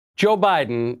Joe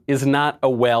Biden is not a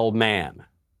well man.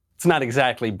 It's not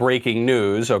exactly breaking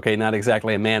news, okay, not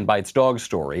exactly a man bites dog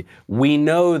story. We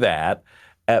know that.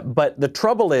 But the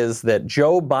trouble is that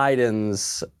Joe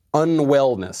Biden's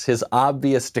unwellness, his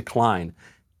obvious decline,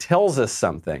 tells us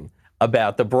something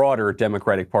about the broader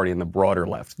Democratic Party and the broader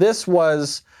left. This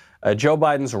was Joe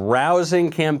Biden's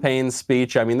rousing campaign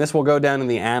speech. I mean, this will go down in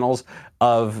the annals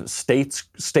of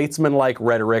statesman-like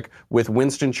rhetoric with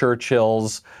Winston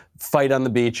Churchill's fight on the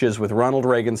beaches, with Ronald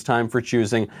Reagan's time for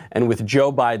choosing, and with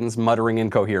Joe Biden's muttering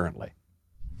incoherently.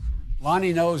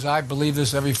 Lonnie knows I believe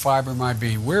this every fiber of my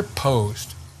being. We're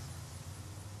posed.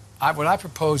 What I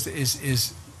propose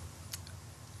is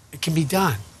it can be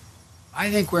done.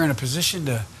 I think we're in a position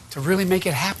to really make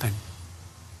it happen.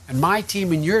 And my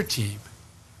team and your team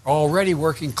are already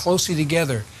working closely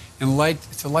together to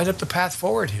light up the path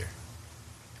forward here.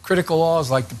 Critical laws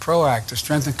like the PRO Act to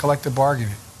strengthen collective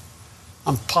bargaining.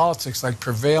 On politics like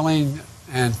prevailing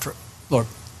and look,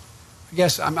 I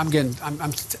guess I'm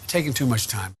taking too much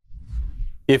time.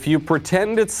 If you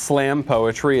pretend it's slam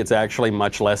poetry, it's actually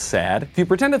much less sad. If you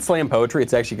pretend it's slam poetry,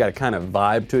 it's actually got a kind of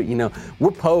vibe to it. You know, we're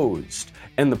posed,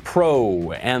 and the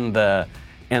pro, and the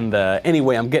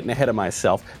anyway, I'm getting ahead of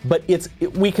myself. But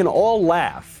we can all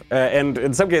laugh, and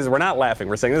in some cases we're not laughing.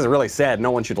 We're saying this is really sad. No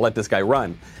one should let this guy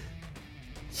run.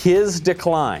 His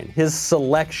decline, his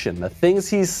selection, the things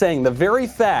he's saying, the very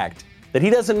fact that he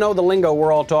doesn't know the lingo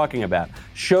we're all talking about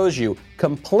shows you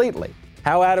completely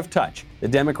how out of touch the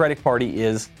Democratic Party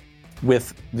is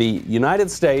with the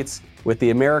United States, with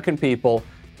the American people,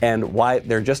 and why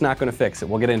they're just not going to fix it.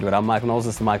 We'll get into it. I'm Michael Knowles.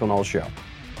 This is The Michael Knowles Show.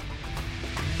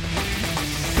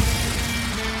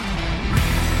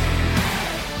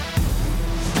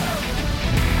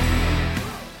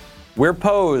 We're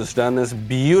posed on this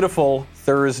beautiful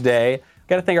Thursday.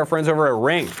 Got to thank our friends over at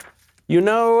Ring. You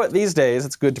know, these days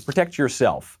it's good to protect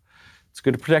yourself. It's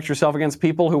good to protect yourself against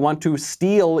people who want to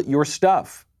steal your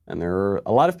stuff. And there are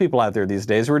a lot of people out there these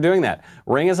days who are doing that.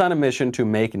 Ring is on a mission to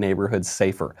make neighborhoods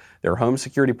safer. Their home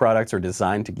security products are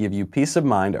designed to give you peace of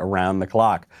mind around the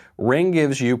clock. Ring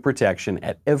gives you protection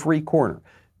at every corner.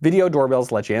 Video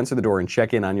doorbells let you answer the door and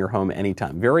check in on your home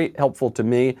anytime. Very helpful to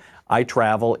me. I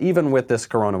travel. Even with this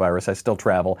coronavirus, I still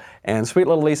travel. And sweet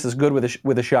little Lisa is good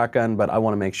with a shotgun, but I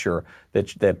want to make sure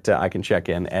that I can check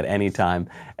in at any time.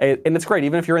 And it's great.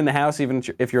 Even if you're in the house, even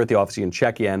if you're at the office, you can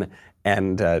check in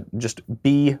and just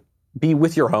be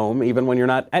with your home, even when you're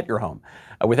not at your home.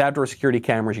 With outdoor security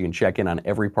cameras, you can check in on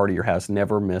every part of your house.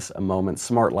 Never miss a moment.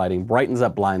 Smart lighting brightens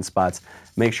up blind spots.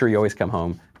 Make sure you always come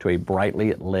home to a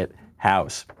brightly lit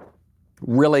house.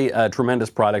 Really a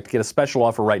tremendous product. Get a special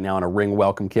offer right now on a Ring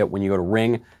welcome kit when you go to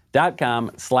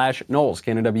ring.com/Knowles, Knowles.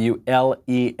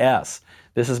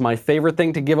 This is my favorite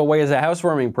thing to give away as a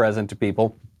housewarming present to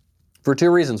people for two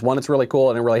reasons. One, it's really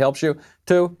cool and it really helps you.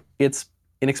 Two, it's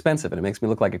inexpensive and it makes me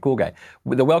look like a cool guy.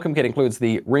 The welcome kit includes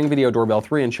the Ring Video Doorbell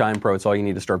 3 and Chime Pro. It's all you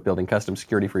need to start building custom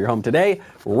security for your home today.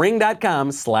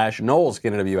 Ring.com/Knowles, Knowles.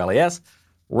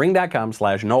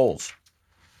 Ring.com/Knowles.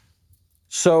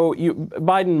 So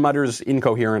Biden mutters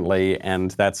incoherently,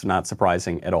 and that's not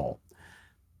surprising at all.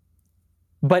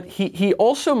 But he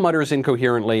also mutters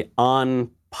incoherently on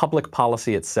public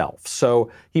policy itself. So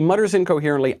he mutters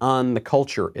incoherently on the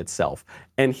culture itself.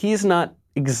 And he's not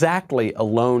exactly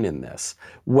alone in this.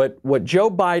 What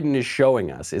Joe Biden is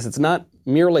showing us is it's not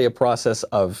merely a process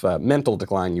of mental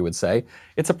decline, you would say.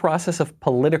 It's a process of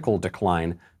political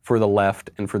decline for the left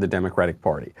and for the Democratic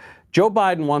Party. Joe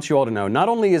Biden wants you all to know not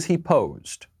only is he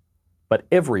posed, but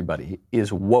everybody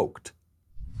is woked.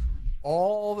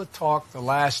 All the talk the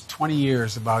last 20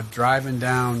 years about driving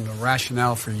down the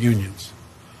rationale for unions,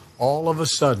 all of a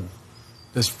sudden,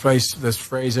 this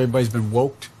phrase everybody's been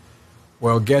woked.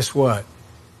 Well, guess what?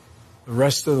 The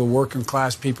rest of the working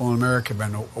class people in America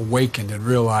have been awakened and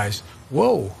realized,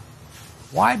 whoa,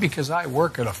 why? Because I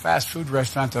work at a fast food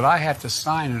restaurant that I have to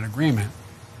sign an agreement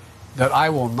that I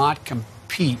will not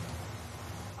compete,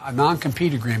 a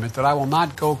non-compete agreement, that I will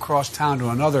not go across town to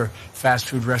another fast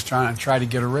food restaurant and try to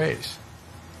get a raise.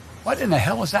 What in the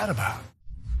hell is that about?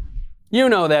 You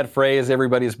know that phrase,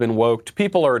 everybody's been woked.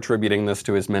 People are attributing this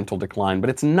to his mental decline, but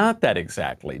it's not that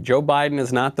exactly. Joe Biden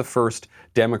is not the first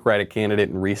Democratic candidate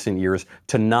in recent years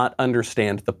to not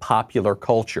understand the popular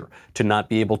culture, to not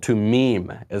be able to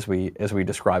meme, as we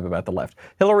describe about the left.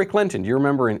 Hillary Clinton, do you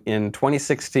remember in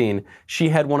 2016, she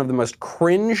had one of the most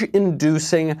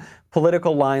cringe-inducing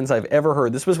political lines I've ever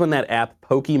heard. This was when that app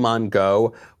Pokemon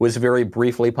Go was very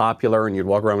briefly popular, and you'd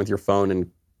walk around with your phone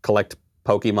and collect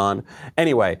Pokemon.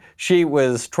 Anyway, she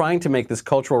was trying to make this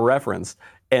cultural reference,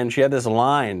 and she had this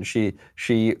line. She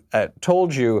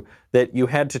told you that you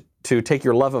had to take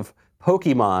your love of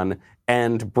Pokemon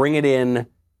and bring it in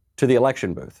to the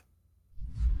election booth?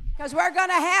 Because we're going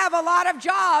to have a lot of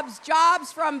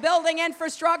jobs from building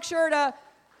infrastructure to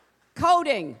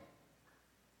coding,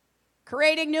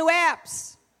 creating new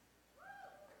apps.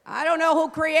 I don't know who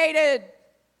created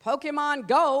Pokemon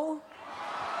Go,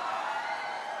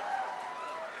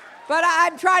 but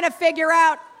I'm trying to figure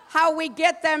out how we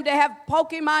get them to have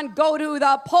Pokemon go to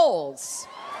the polls.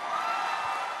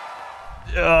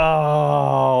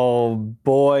 Oh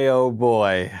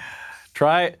boy.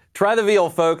 Try the veal,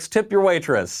 folks. Tip your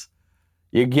waitress.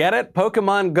 You get it?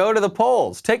 Pokemon go to the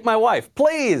polls. Take my wife,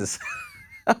 please.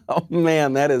 Oh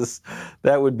man,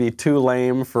 that would be too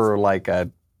lame for like a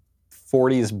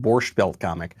 40s Borscht Belt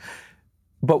comic.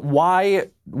 But why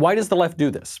does the left do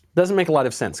this? Doesn't make a lot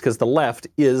of sense, because the left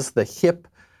is the hip,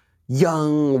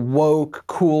 young, woke,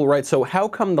 cool, right? So how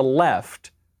come the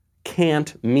left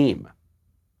can't meme?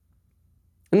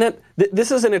 And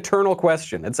this is an eternal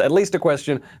question. It's at least a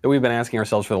question that we've been asking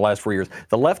ourselves for the last 4 years.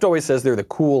 The left always says they're the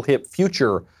cool, hip,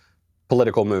 future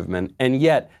political movement, and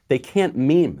yet they can't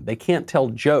meme. They can't tell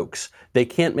jokes. They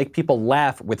can't make people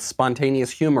laugh with spontaneous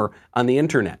humor on the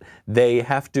internet. They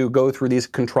have to go through these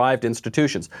contrived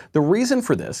institutions. The reason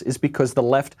for this is because the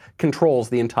left controls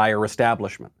the entire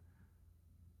establishment.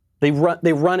 They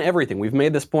run everything. We've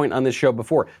made this point on this show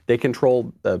before. They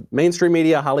control the mainstream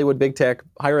media, Hollywood, big tech,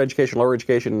 higher education, lower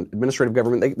education, administrative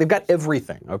government. They've got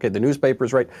everything, okay? The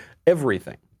newspapers, right?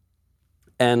 Everything.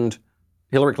 And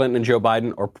Hillary Clinton and Joe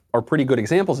Biden are pretty good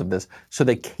examples of this. So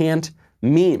they can't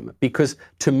meme, because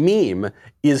to meme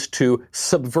is to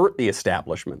subvert the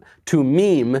establishment. To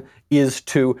meme is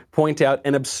to point out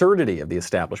an absurdity of the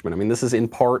establishment. I mean, this is in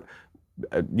part,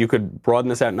 you could broaden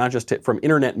this out not just from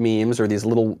internet memes or these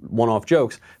little one-off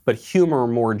jokes, but humor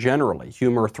more generally.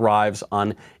 Humor thrives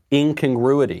on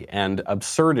incongruity and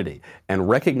absurdity and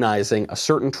recognizing a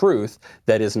certain truth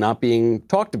that is not being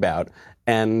talked about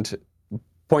and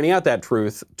pointing out that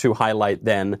truth to highlight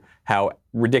then how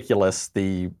ridiculous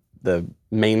the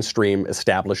mainstream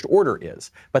established order is.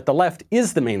 But the left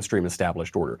is the mainstream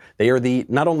established order. They are the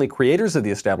not only creators of the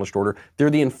established order,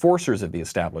 they're the enforcers of the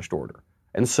established order.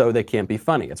 And so they can't be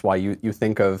funny. It's why you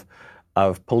think of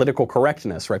political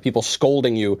correctness, right? People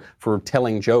scolding you for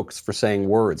telling jokes, for saying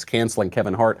words, canceling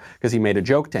Kevin Hart because he made a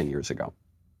joke 10 years ago.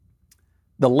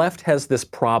 The left has this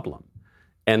problem,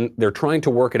 and they're trying to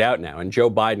work it out now. And Joe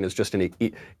Biden is just an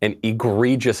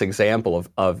egregious example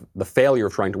of the failure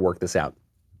of trying to work this out.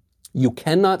 You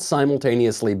cannot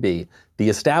simultaneously be the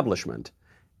establishment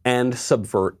and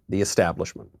subvert the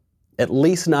establishment, at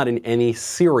least not in any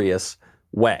serious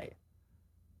way.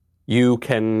 You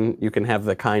can have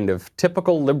the kind of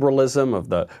typical liberalism of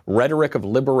the rhetoric of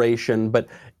liberation, but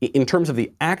in terms of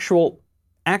the actual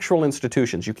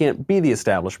institutions, you can't be the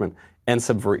establishment and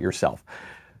subvert yourself.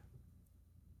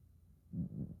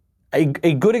 A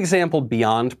good example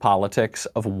beyond politics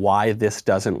of why this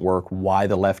doesn't work, why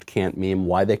the left can't meme,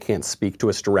 why they can't speak to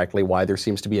us directly, why there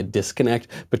seems to be a disconnect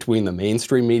between the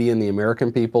mainstream media and the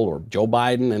American people, or Joe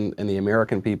Biden and the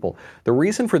American people. The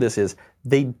reason for this is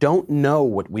they don't know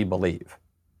what we believe.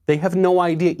 They have no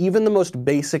idea even the most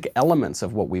basic elements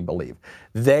of what we believe.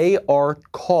 They are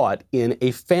caught in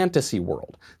a fantasy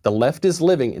world. The left is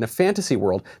living in a fantasy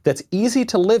world that's easy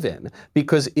to live in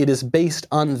because it is based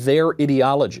on their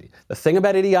ideology. The thing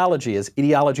about ideology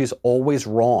is always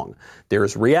wrong. There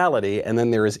is reality, and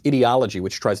then there is ideology,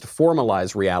 which tries to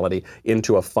formalize reality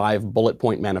into a 5-bullet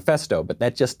point manifesto, but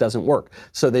that just doesn't work.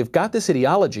 So they've got this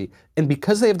ideology, and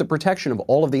because they have the protection of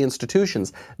all of the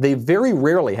institutions, they very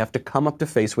rarely have to come up to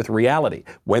face with reality.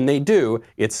 When they do,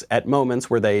 it's at moments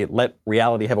where they let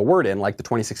reality have a word in, like the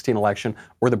 2016 election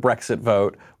or the Brexit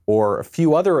vote or a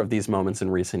few other of these moments in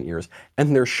recent years,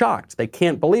 and they're shocked. They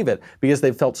can't believe it because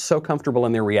they've felt so comfortable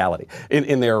in their reality,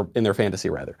 in their fantasy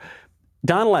rather.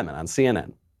 Don Lemon on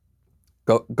CNN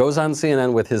goes on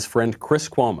CNN with his friend Chris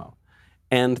Cuomo,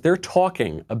 and they're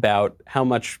talking about how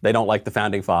much they don't like the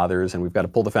Founding Fathers and we've got to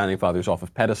pull the Founding Fathers off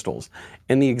of pedestals.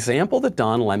 And the example that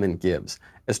Don Lemon gives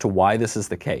as to why this is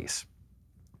the case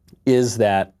is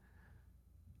that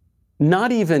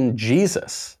not even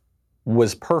Jesus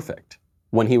was perfect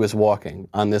when he was walking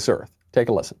on this earth. Take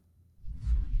a listen.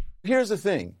 Here's the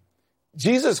thing.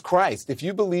 Jesus Christ, if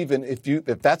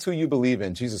that's who you believe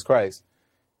in, Jesus Christ,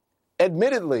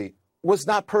 admittedly was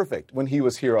not perfect when he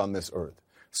was here on this earth.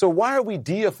 So why are we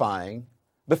deifying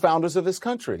the founders of this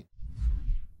country?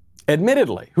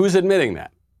 Admittedly. Who's admitting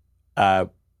that?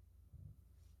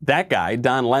 That guy,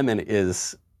 Don Lemon,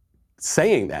 is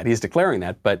saying that. He's declaring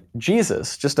that. But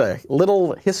Jesus, just a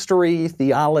little history,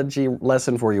 theology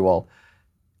lesson for you all.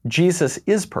 Jesus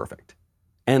is perfect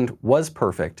and was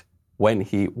perfect when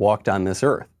he walked on this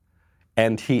earth.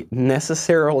 And he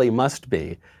necessarily must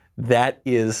be. That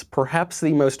is perhaps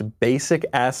the most basic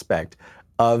aspect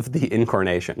of the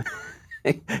incarnation.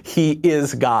 He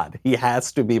is God. He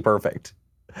has to be perfect.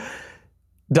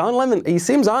 Don Lemon, he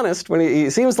seems honest when he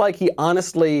seems like he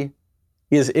honestly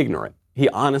is ignorant. He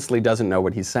honestly doesn't know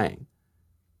what he's saying.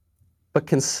 But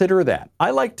consider that.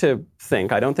 I like to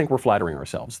think, I don't think we're flattering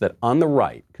ourselves, that on the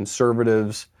right,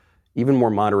 conservatives, even more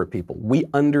moderate people, we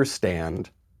understand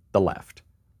the left.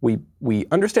 We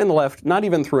understand the left, not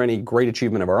even through any great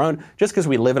achievement of our own, just because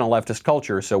we live in a leftist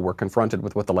culture, so we're confronted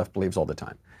with what the left believes all the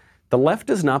time. The left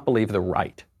does not believe the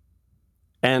right.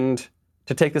 And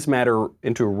to take this matter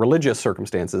into religious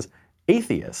circumstances,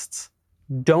 atheists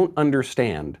don't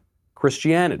understand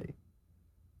Christianity.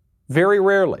 Very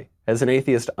rarely has an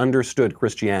atheist understood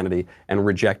Christianity and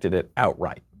rejected it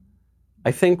outright.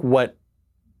 I think what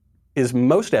is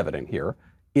most evident here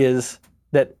is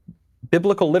that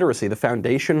biblical literacy, the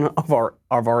foundation of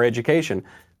our education,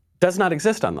 does not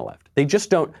exist on the left. They just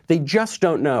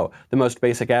don't know the most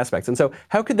basic aspects. And so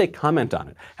how could they comment on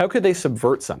it? How could they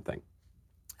subvert something?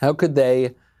 How could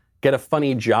they get a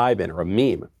funny jibe in or a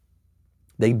meme?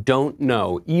 They don't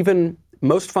know, even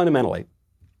most fundamentally,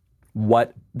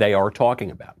 what they are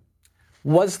talking about.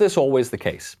 Was this always the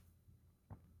case?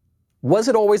 Was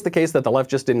it always the case that the left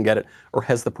just didn't get it, or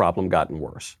has the problem gotten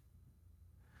worse?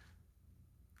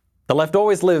 The left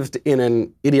always lived in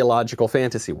an ideological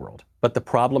fantasy world, but the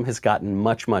problem has gotten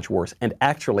much, much worse. And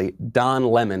actually, Don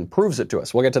Lemon proves it to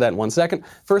us. We'll get to that in 1 second.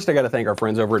 First, I got to thank our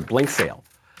friends over at BlinkSale.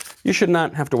 You should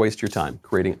not have to waste your time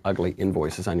creating ugly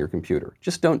invoices on your computer.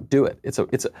 Just don't do it. It's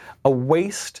a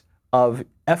waste of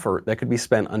effort that could be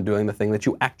spent on doing the thing that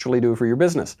you actually do for your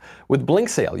business. With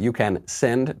BlinkSale, you can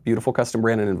send beautiful custom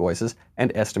branded invoices and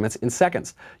estimates in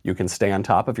seconds. You can stay on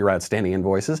top of your outstanding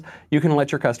invoices. You can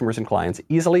let your customers and clients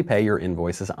easily pay your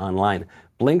invoices online.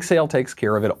 BlinkSale takes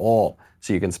care of it all,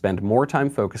 so you can spend more time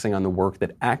focusing on the work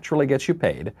that actually gets you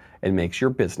paid and makes your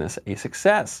business a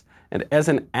success. And as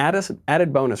an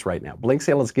added bonus right now,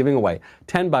 BlinkSale is giving away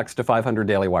 $10 to 500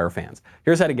 Daily Wire fans.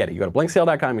 Here's how to get it. You go to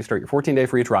BlinkSale.com, you start your 14-day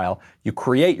free trial, you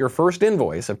create your first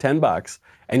invoice of $10,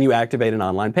 and you activate an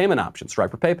online payment option,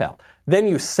 Stripe or PayPal. Then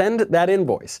you send that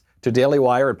invoice to Daily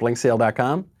Wire at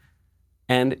BlinkSale.com,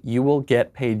 and you will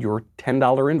get paid your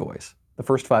 $10 invoice. The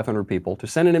first 500 people to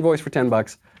send an invoice for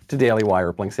 $10 to Daily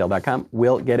Wire at BlinkSale.com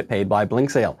will get it paid by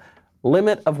BlinkSale.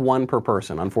 Limit of 1 per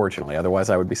person, unfortunately.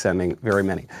 Otherwise, I would be sending very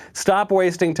many. Stop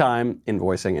wasting time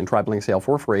invoicing and try BlinkSale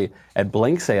for free at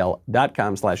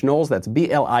blinksale.com/Knowles. That's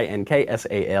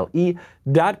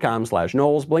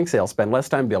BLINKSALE.com/Knowles. BlinkSale. Spend less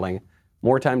time billing,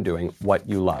 more time doing what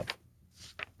you love.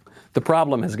 The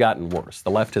problem has gotten worse.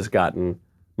 The left has gotten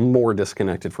more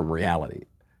disconnected from reality.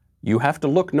 You have to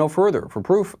look no further for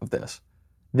proof of this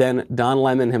than Don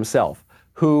Lemon himself,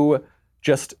 who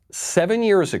just 7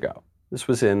 years ago, this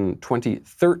was in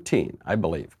 2013, I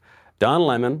believe, Don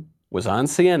Lemon was on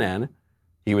CNN.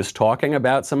 He was talking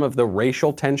about some of the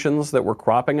racial tensions that were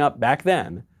cropping up back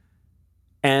then.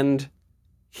 And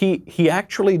he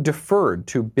actually deferred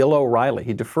to Bill O'Reilly.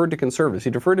 He deferred to conservatives.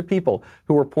 He deferred to people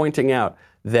who were pointing out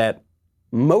that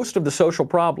most of the social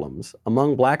problems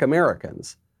among black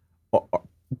Americans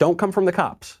don't come from the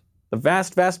cops. The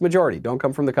vast, vast majority don't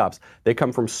come from the cops. They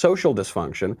come from social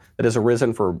dysfunction that has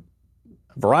arisen for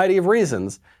a variety of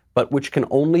reasons, but which can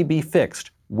only be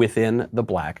fixed within the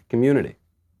black community.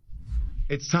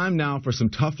 It's time now for some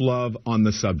tough love on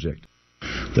the subject.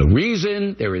 The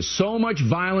reason there is so much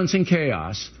violence and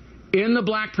chaos in the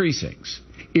black precincts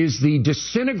is the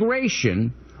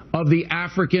disintegration of the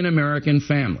African American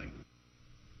family.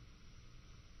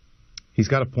 He's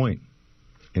got a point.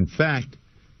 In fact,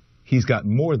 he's got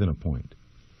more than a point.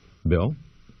 Bill?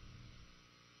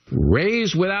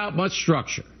 Raised without much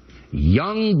structure,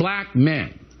 young black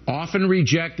men often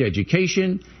reject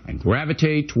education and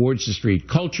gravitate towards the street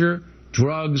culture,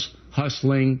 drugs,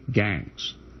 hustling,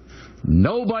 gangs.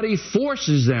 Nobody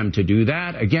forces them to do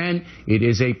that. Again, it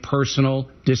is a personal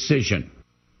decision.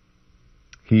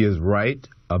 He is right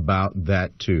about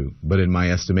that too. But in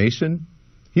my estimation,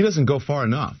 he doesn't go far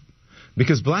enough.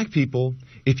 Because black people,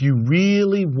 if you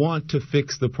really want to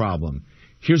fix the problem,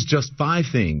 here's just 5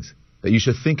 things that you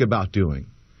should think about doing.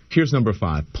 Here's number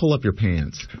 5, pull up your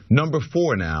pants. Number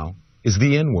 4 now is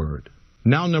the N-word.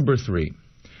 Now number 3,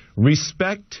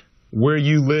 respect where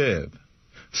you live.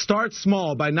 Start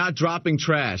small by not dropping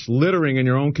trash, littering in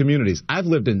your own communities. I've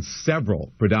lived in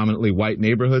several predominantly white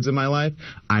neighborhoods in my life.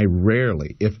 I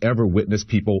rarely, if ever, witness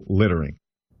people littering.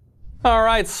 All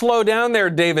right, slow down there,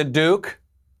 David Duke.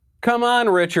 Come on,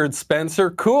 Richard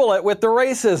Spencer, cool it with the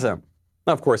racism.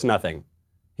 Of course, nothing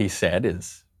he said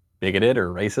is bigoted or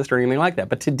racist or anything like that.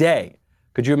 But today,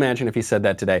 could you imagine if he said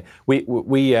that today?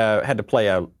 We had to play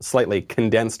a slightly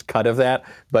condensed cut of that,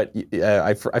 but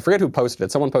I forget who posted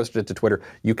it. Someone posted it to Twitter.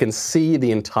 You can see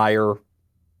the entire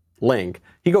link.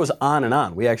 He goes on and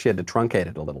on. We actually had to truncate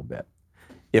it a little bit.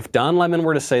 If Don Lemon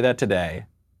were to say that today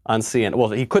on CNN, well,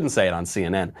 he couldn't say it on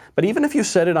CNN, but even if you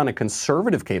said it on a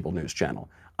conservative cable news channel,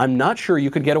 I'm not sure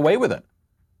you could get away with it.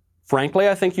 Frankly,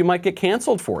 I think you might get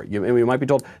canceled for it. You might be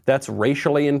told that's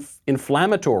racially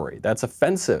inflammatory, that's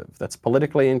offensive, that's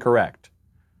politically incorrect.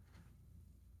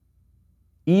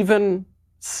 Even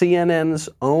CNN's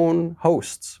own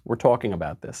hosts were talking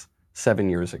about this 7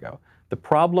 years ago. The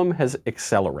problem has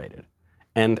accelerated.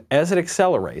 And as it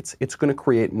accelerates, it's going to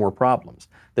create more problems.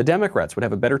 The Democrats would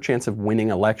have a better chance of winning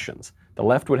elections. The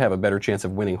left would have a better chance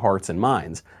of winning hearts and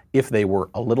minds if they were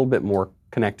a little bit more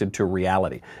connected to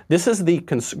reality. This is the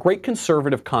great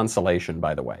conservative consolation,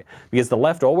 by the way, because the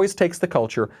left always takes the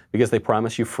culture because they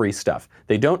promise you free stuff.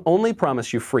 They don't only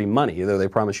promise you free money, though they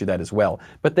promise you that as well,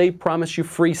 but they promise you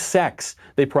free sex.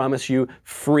 They promise you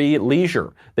free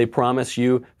leisure. They promise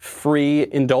you free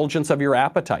indulgence of your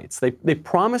appetites. They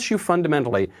promise you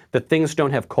fundamentally that things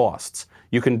don't have costs.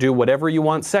 You can do whatever you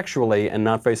want sexually and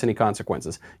not face any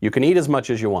consequences. You can eat as much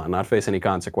as you want and not face any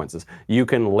consequences. You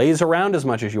can laze around as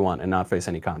much as you want and not face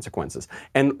any consequences.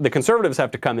 And the conservatives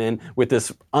have to come in with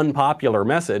this unpopular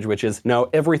message, which is, no,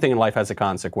 everything in life has a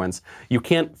consequence. You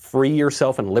can't free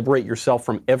yourself and liberate yourself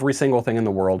from every single thing in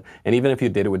the world, and even if you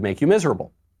did, it would make you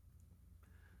miserable.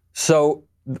 So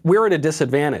we're at a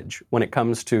disadvantage when it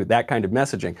comes to that kind of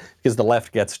messaging because the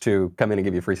left gets to come in and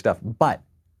give you free stuff. But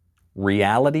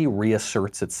reality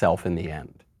reasserts itself in the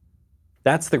end.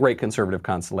 That's the great conservative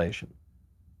consolation.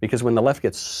 Because when the left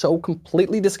gets so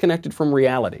completely disconnected from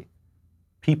reality,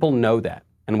 people know that.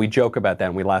 And we joke about that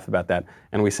and we laugh about that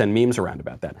and we send memes around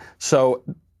about that. So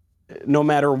no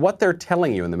matter what they're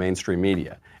telling you in the mainstream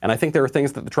media, and I think there are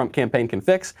things that the Trump campaign can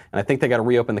fix, and I think they got to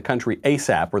reopen the country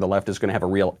ASAP where the left is going to have a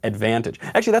real advantage.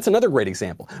 Actually, that's another great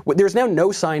example. There's now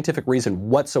no scientific reason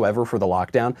whatsoever for the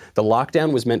lockdown. The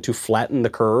lockdown was meant to flatten the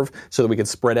curve so that we could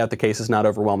spread out the cases, not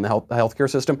overwhelm the healthcare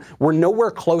system. We're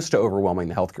nowhere close to overwhelming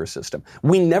the healthcare system.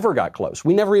 We never got close.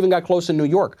 We never even got close in New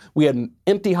York. We had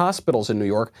empty hospitals in New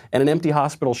York and an empty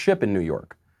hospital ship in New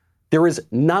York. There is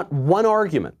not one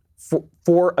argument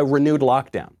for a renewed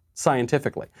lockdown,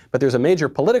 scientifically. But there's a major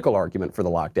political argument for the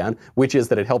lockdown, which is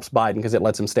that it helps Biden because it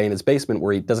lets him stay in his basement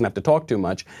where he doesn't have to talk too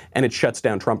much, and it shuts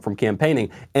down Trump from campaigning,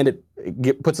 and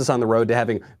it puts us on the road to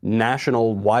having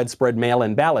national widespread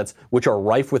mail-in ballots, which are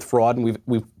rife with fraud, and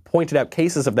we've pointed out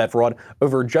cases of that fraud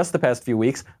over just the past few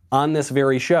weeks on this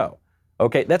very show.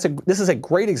 Okay, this is a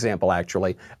great example,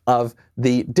 actually, of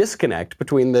the disconnect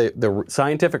between the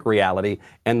scientific reality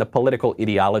and the political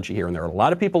ideology here. And there are a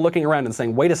lot of people looking around and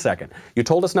saying, wait a second, you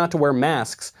told us not to wear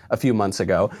masks a few months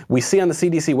ago. We see on the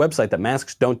CDC website that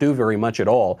masks don't do very much at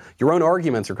all. Your own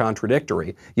arguments are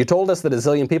contradictory. You told us that a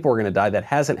zillion people were going to die. That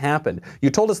hasn't happened. You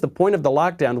told us the point of the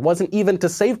lockdown wasn't even to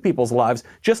save people's lives,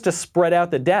 just to spread out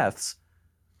the deaths.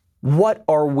 What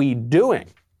are we doing?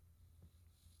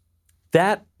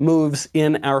 That moves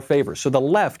in our favor. So the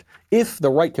left, if the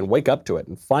right can wake up to it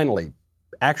and finally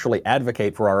actually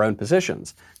advocate for our own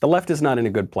positions, the left is not in a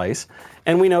good place.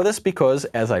 And we know this because,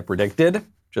 as I predicted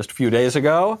just a few days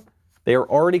ago, they are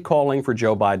already calling for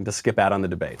Joe Biden to skip out on the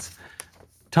debates.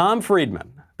 Tom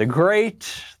Friedman,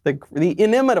 the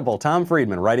inimitable Tom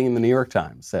Friedman, writing in the New York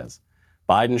Times, says,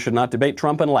 Biden should not debate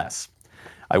Trump unless...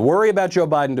 I worry about Joe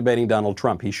Biden debating Donald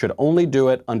Trump. He should only do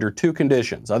it under two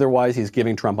conditions. Otherwise, he's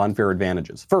giving Trump unfair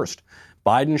advantages. First,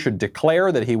 Biden should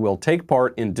declare that he will take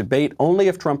part in debate only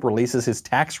if Trump releases his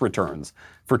tax returns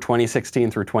for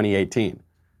 2016 through 2018.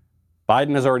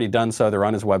 Biden has already done so. They're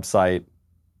on his website.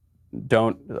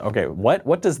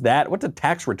 What do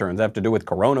tax returns have to do with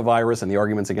coronavirus and the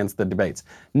arguments against the debates?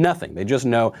 Nothing. They just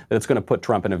know that it's going to put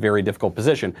Trump in a very difficult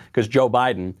position because Joe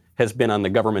Biden has been on the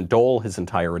government dole his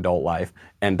entire adult life,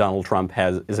 and Donald Trump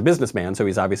is a businessman, so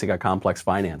he's obviously got complex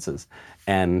finances,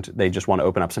 and they just want to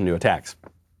open up some new attacks.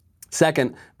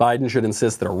 Second, Biden should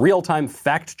insist that a real-time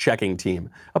fact-checking team,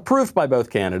 approved by both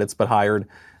candidates but hired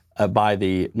by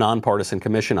the Nonpartisan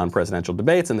Commission on Presidential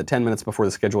Debates, and that 10 minutes before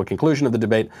the scheduled conclusion of the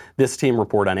debate, this team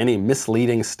report on any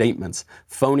misleading statements,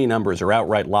 phony numbers, or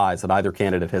outright lies that either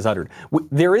candidate has uttered.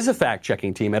 There is a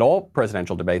fact-checking team at all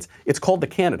presidential debates. It's called the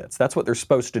candidates. That's what they're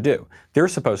supposed to do. They're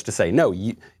supposed to say, no,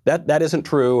 that isn't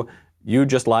true. You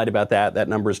just lied about that. That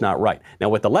number is not right. Now,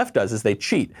 what the left does is they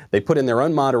cheat. They put in their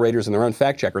own moderators and their own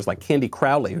fact checkers, like Candy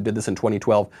Crowley, who did this in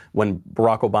 2012 when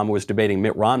Barack Obama was debating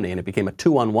Mitt Romney, and it became a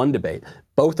 2-on-1 debate,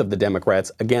 both of the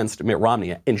Democrats against Mitt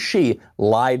Romney. And she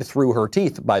lied through her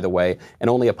teeth, by the way, and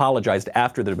only apologized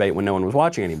after the debate when no one was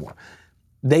watching anymore.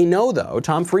 They know, though,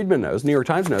 Tom Friedman knows, New York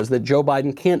Times knows, that Joe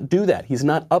Biden can't do that. He's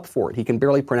not up for it. He can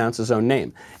barely pronounce his own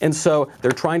name. And so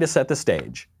they're trying to set the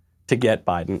stage to get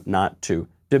Biden not to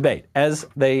debate, as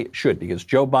they should, because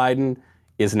Joe Biden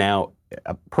is now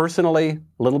personally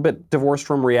a little bit divorced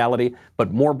from reality,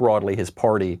 but more broadly, his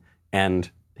party and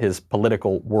his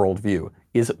political worldview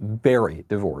is very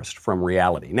divorced from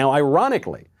reality. Now,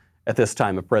 ironically, at this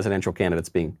time of presidential candidates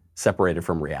being separated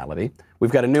from reality,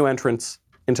 we've got a new entrance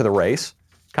into the race.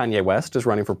 Kanye West is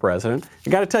running for president. I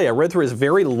got to tell you, I read through his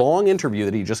very long interview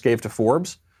that he just gave to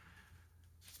Forbes.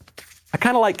 I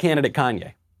kind of like candidate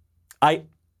Kanye.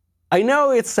 I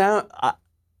know it sounds,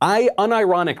 I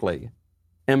unironically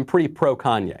am pretty pro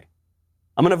Kanye.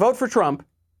 I'm going to vote for Trump.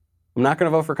 I'm not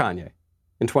going to vote for Kanye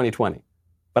in 2020.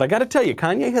 But I got to tell you,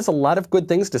 Kanye has a lot of good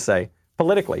things to say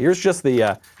politically. Here's just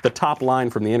the top line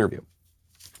from the interview.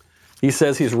 He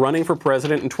says he's running for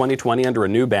president in 2020 under a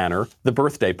new banner, the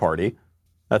Birthday Party.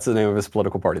 That's the name of his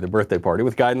political party, the Birthday Party,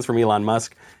 with guidance from Elon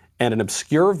Musk and an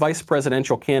obscure vice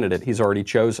presidential candidate he's already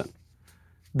chosen.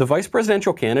 The vice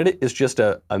presidential candidate is just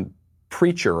a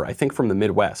preacher, I think, from the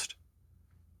Midwest.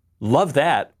 Love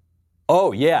that.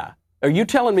 Oh, yeah. Are you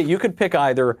telling me you could pick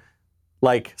either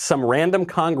like some random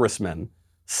congressman,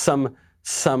 some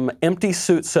empty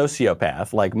suit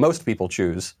sociopath, like most people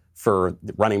choose for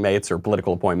running mates or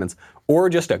political appointments, or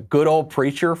just a good old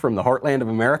preacher from the heartland of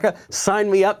America? Sign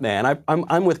me up, man.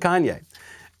 I'm with Kanye.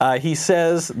 He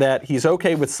says that he's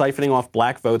okay with siphoning off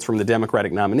black votes from the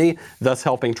Democratic nominee, thus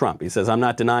helping Trump. He says, I'm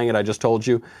not denying it. I just told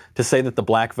you to say that the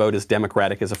black vote is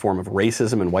Democratic is a form of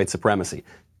racism and white supremacy.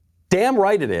 Damn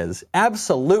right it is.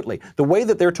 Absolutely. The way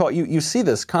that they're taught, you see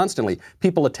this constantly,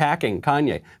 people attacking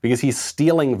Kanye because he's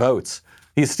stealing votes.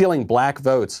 He's stealing black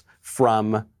votes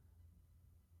from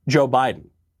Joe Biden,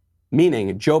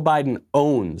 meaning Joe Biden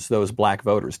owns those black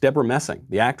voters. Deborah Messing,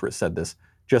 the actress, said this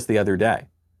just the other day.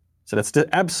 So that's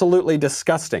absolutely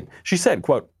disgusting. She said,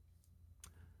 quote,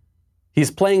 he's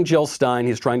playing Jill Stein.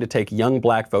 He's trying to take young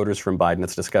black voters from Biden.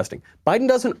 It's disgusting. Biden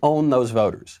doesn't own those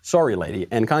voters. Sorry, lady.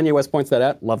 And Kanye West points that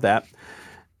out. Love that.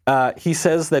 He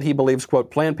says that he believes, quote,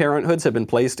 Planned Parenthoods have been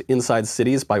placed inside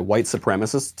cities by white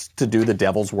supremacists to do the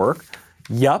devil's work.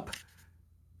 Yup.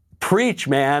 Preach,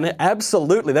 man.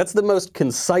 Absolutely. That's the most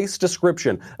concise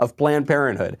description of Planned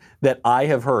Parenthood that I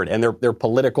have heard, and their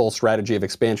political strategy of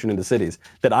expansion into cities,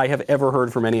 that I have ever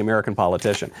heard from any American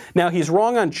politician. Now, he's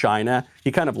wrong on China.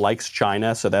 He kind of likes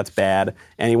China, so that's bad.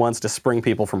 And he wants to spring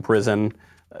people from prison.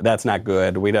 That's not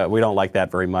good. We don't like that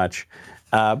very much.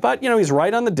 But, he's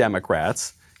right on the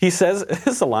Democrats. He says, this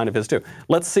is a line of his too,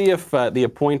 let's see if the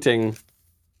appointing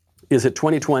is at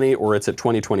 2020 or it's at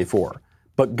 2024.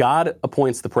 But God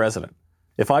appoints the president.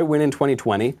 If I win in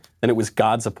 2020, then it was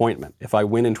God's appointment. If I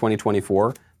win in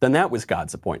 2024, then that was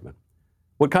God's appointment.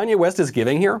 What Kanye West is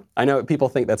giving here, I know people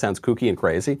think that sounds kooky and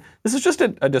crazy. This is just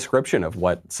a description of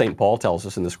what St. Paul tells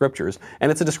us in the scriptures,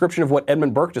 and it's a description of what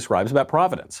Edmund Burke describes about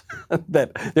providence,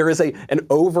 that there is an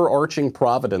overarching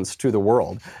providence to the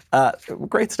world.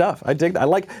 Great stuff. I dig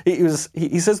that.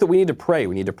 He says that we need to pray.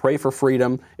 We need to pray for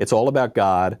freedom. It's all about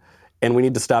God. And we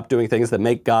need to stop doing things that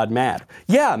make God mad.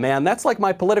 Yeah, man, that's like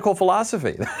my political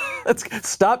philosophy. Let's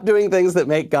stop doing things that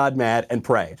make God mad and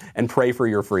pray for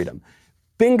your freedom.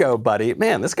 Bingo, buddy.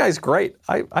 Man, this guy's great.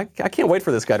 I can't wait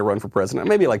for this guy to run for president.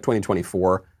 Maybe like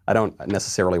 2024. I don't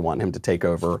necessarily want him to take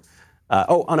over.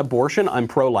 On abortion, I'm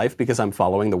pro-life because I'm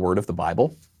following the word of the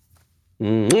Bible.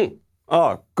 Mm-hmm.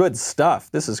 Oh, good stuff.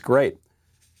 This is great.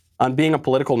 On being a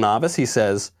political novice, he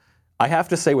says, I have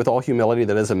to say with all humility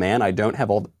that as a man, I don't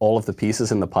have all of the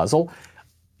pieces in the puzzle.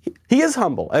 He is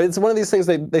humble. It's one of these things,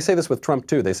 they say this with Trump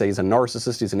too. They say he's a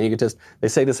narcissist, he's an egotist. They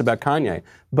say this about Kanye.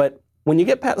 But when you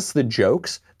get past the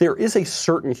jokes, there is a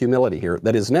certain humility here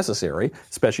that is necessary,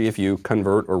 especially if you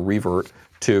convert or revert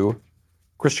to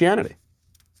Christianity.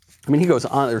 I mean, he goes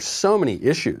on, there's so many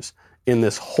issues in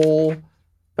this whole,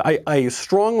 I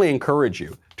strongly encourage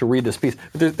you to read this piece.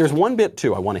 There's one bit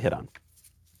too I want to hit on.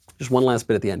 Just one last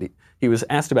bit at the end. He was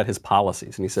asked about his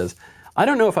policies, and he says, I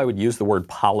don't know if I would use the word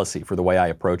policy for the way I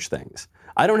approach things.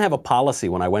 I don't have a policy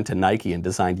when I went to Nike and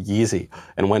designed Yeezy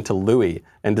and went to Louis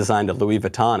and designed a Louis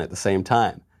Vuitton at the same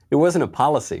time. It wasn't a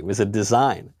policy, it was a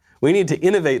design. We need to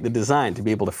innovate the design to be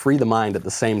able to free the mind at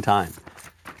the same time.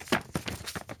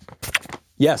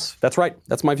 Yes, that's right.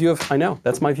 That's my view of, I know,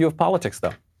 that's my view of politics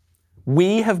though.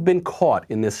 We have been caught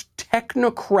in this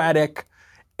technocratic,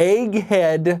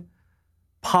 egghead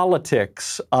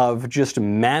politics of just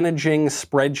managing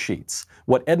spreadsheets,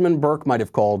 what Edmund Burke might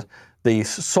have called the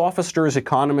sophisters,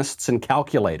 economists, and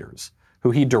calculators,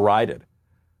 who he derided.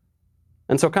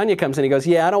 And so Kanye comes in, he goes,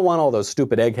 yeah, I don't want all those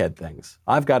stupid egghead things.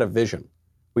 I've got a vision.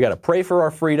 We got to pray for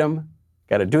our freedom,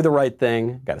 got to do the right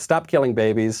thing, got to stop killing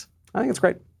babies. I think it's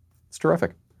great. It's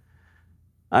terrific.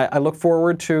 I look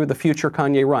forward to the future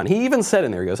Kanye run. He even said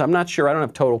in there, he goes, I'm not sure, I don't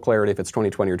have total clarity if it's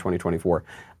 2020 or 2024.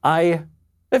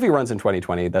 If he runs in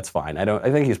 2020, that's fine.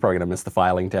 I think he's probably going to miss the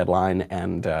filing deadline,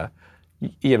 and I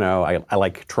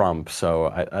like Trump, so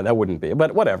that wouldn't be.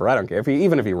 But whatever, I don't care.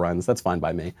 Even if he runs, that's fine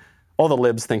by me. All the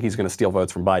libs think he's going to steal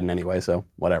votes from Biden anyway, so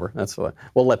whatever.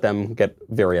 We'll let them get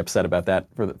very upset about that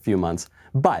for a few months.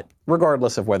 But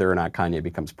regardless of whether or not Kanye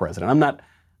becomes president,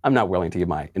 I'm not willing to give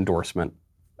my endorsement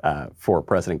for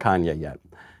President Kanye yet.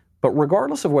 But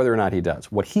regardless of whether or not he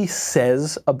does, what he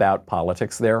says about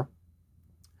politics there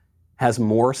has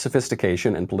more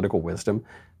sophistication and political wisdom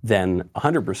than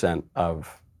 100%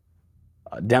 of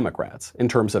Democrats in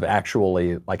terms of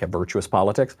actually like a virtuous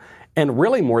politics, and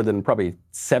really more than probably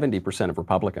 70% of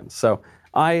Republicans. So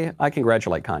I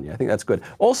congratulate Kanye. I think that's good.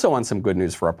 Also on some good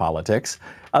news for our politics,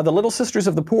 the Little Sisters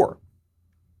of the Poor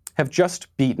have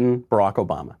just beaten Barack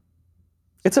Obama.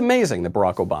 It's amazing that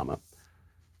Barack Obama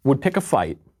would pick a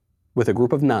fight with a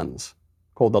group of nuns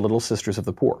called the Little Sisters of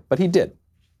the Poor, but he did.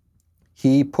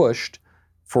 He pushed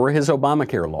for his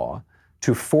Obamacare law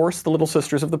to force the Little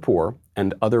Sisters of the Poor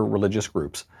and other religious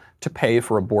groups to pay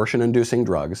for abortion-inducing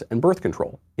drugs and birth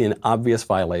control in obvious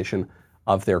violation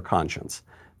of their conscience.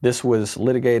 This was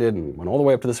litigated and went all the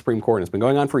way up to the Supreme Court, and it's been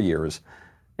going on for years.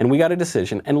 And we got a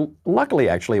decision, and luckily,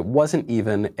 actually, it wasn't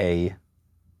even a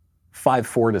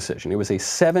 5-4 decision. It was a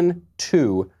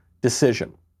 7-2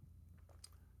 decision.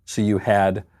 So you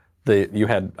had,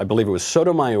 I believe it was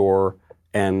Sotomayor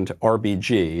and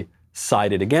RBG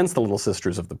sided against the Little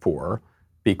Sisters of the Poor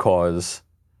because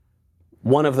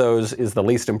one of those is the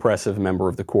least impressive member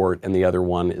of the court and the other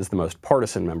one is the most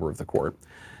partisan member of the court.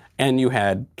 And you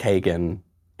had Kagan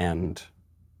and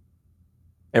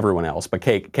everyone else, but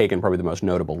Kagan, probably the most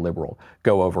notable liberal,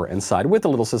 go over and side with the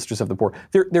Little Sisters of the Poor.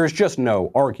 There's just no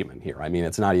argument here. I mean,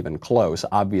 it's not even close.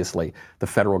 Obviously, the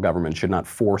federal government should not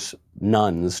force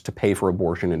nuns to pay for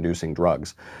abortion-inducing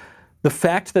drugs. The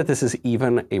fact that this is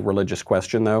even a religious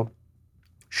question, though,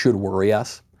 should worry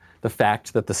us. The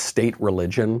fact that the state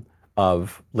religion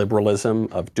of liberalism,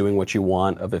 of doing what you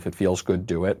want, of if it feels good,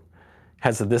 do it,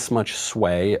 has this much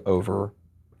sway over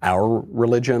our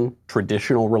religion,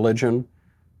 traditional religion.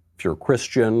 If you're a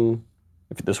Christian,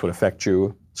 if this would affect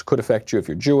you, this could affect you if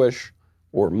you're Jewish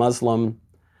or Muslim.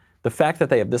 The fact that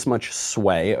they have this much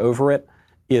sway over it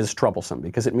is troublesome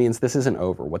because it means this isn't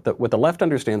over. What the left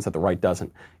understands that the right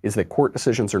doesn't is that court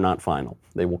decisions are not final.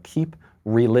 They will keep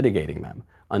relitigating them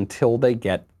until they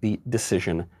get the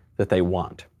decision that they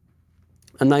want.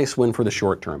 A nice win for the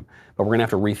short term, but we're going to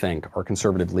have to rethink our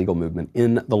conservative legal movement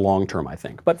in the long term, I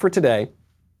think. But for today,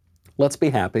 let's be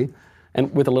happy.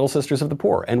 And with the Little Sisters of the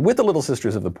Poor. And with the Little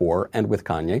Sisters of the Poor and with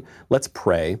Kanye, let's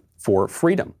pray for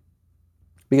freedom.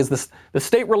 Because the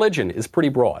state religion is pretty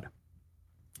broad.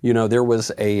 You know, there was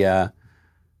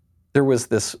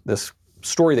this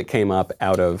story that came up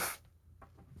out of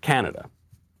Canada.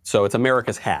 So it's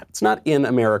America's hat. It's not in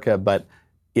America, but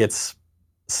it's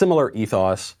similar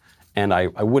ethos. And I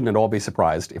wouldn't at all be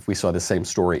surprised if we saw the same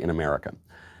story in America.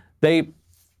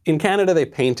 In Canada, they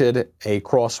painted a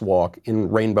crosswalk in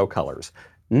rainbow colors,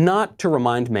 not to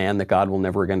remind man that God will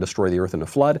never again destroy the earth in a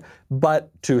flood, but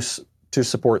to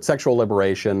support sexual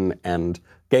liberation and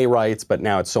gay rights, but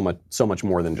now it's so much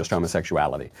more than just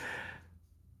homosexuality.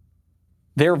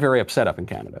 They're very upset up in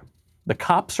Canada. The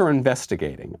cops are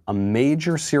investigating a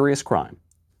major serious crime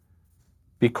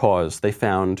because they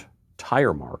found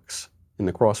tire marks in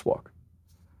the crosswalk.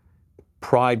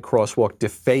 Pride crosswalk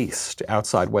defaced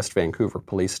outside West Vancouver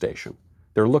police station.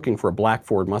 They're looking for a black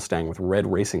Ford Mustang with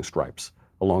red racing stripes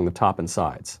along the top and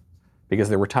sides because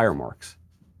there were tire marks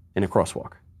in a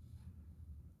crosswalk.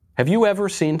 Have you ever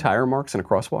seen tire marks in a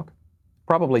crosswalk?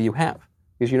 Probably you have,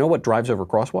 because you know what drives over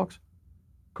crosswalks?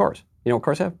 Cars. You know what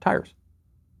cars have? Tires.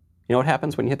 You know what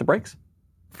happens when you hit the brakes?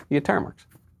 You get tire marks.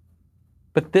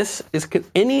 But this is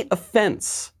any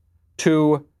offense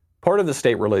to part of the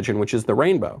state religion, which is the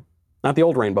rainbow, not the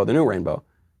old rainbow, the new rainbow,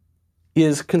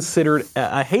 is considered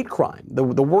a hate crime, the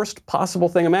worst possible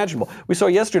thing imaginable. We saw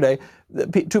yesterday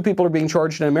that 2 people are being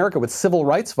charged in America with civil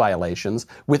rights violations,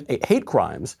 with hate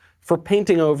crimes, for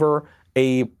painting over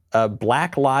a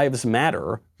Black Lives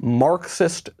Matter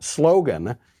Marxist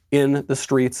slogan in the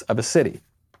streets of a city.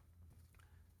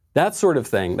 That sort of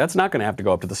thing, that's not going to have to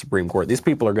go up to the Supreme Court. These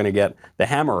people are going to get the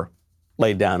hammer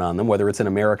laid down on them, whether it's in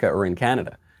America or in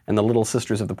Canada. And the Little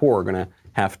Sisters of the Poor are going to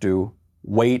have to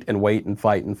wait and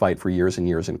fight for years and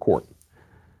years in court.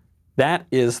 That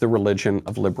is the religion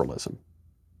of liberalism.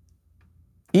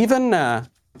 Even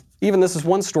this is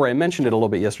one story, I mentioned it a little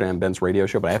bit yesterday on Ben's radio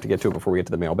show, but I have to get to it before we get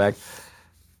to the mailbag.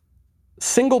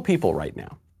 Single people right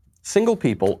now, single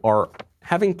people are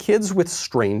having kids with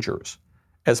strangers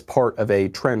as part of a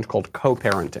trend called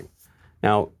co-parenting.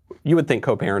 Now, you would think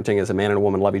co-parenting is a man and a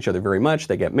woman love each other very much.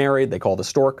 They get married. They call the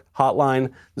stork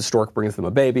hotline. The stork brings them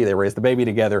a baby. They raise the baby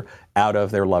together out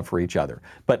of their love for each other.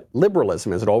 But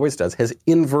liberalism, as it always does, has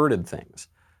inverted things.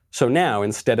 So now,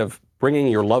 instead of bringing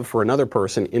your love for another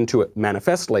person into it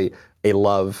manifestly a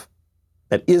love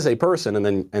that is a person,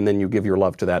 and then you give your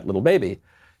love to that little baby,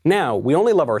 now we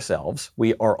only love ourselves.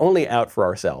 We are only out for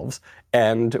ourselves,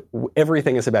 and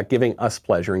everything is about giving us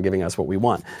pleasure and giving us what we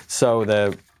want. So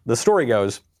the story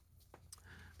goes,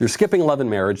 they're skipping love and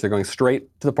marriage. They're going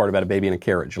straight to the part about a baby in a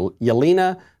carriage.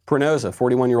 Yelena Prenoza,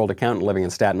 41-year-old accountant living in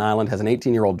Staten Island, has an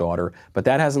 18-year-old daughter, but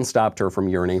that hasn't stopped her from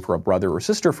yearning for a brother or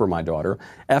sister for my daughter.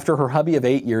 After her hubby of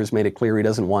 8 years made it clear he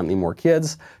doesn't want any more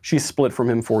kids, she split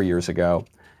from him 4 years ago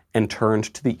and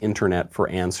turned to the internet for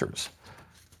answers.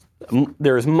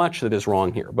 There is much that is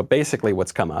wrong here, but basically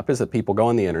what's come up is that people go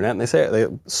on the internet and they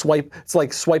swipe. It's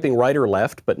like swiping right or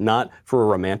left, but not for a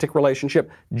romantic relationship,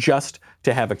 just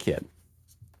to have a kid.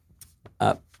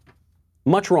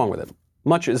 Much wrong with it.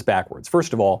 Much is backwards.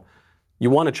 First of all,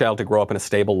 you want a child to grow up in a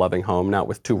stable, loving home, not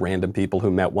with two random people who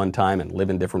met one time and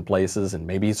live in different places and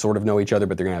maybe sort of know each other,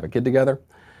 but they're going to have a kid together.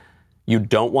 You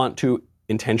don't want to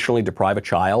intentionally deprive a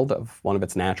child of one of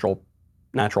its natural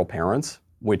parents,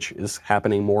 which is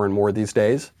happening more and more these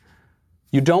days.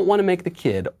 You don't want to make the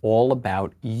kid all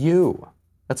about you.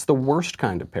 That's the worst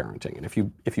kind of parenting. And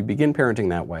if you begin parenting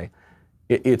that way,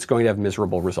 it's going to have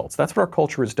miserable results. That's what our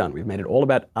culture has done. We've made it all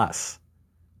about us.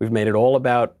 We've made it all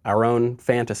about our own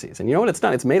fantasies. And you know what it's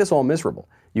done? It's made us all miserable.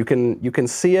 You can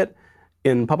see it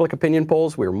in public opinion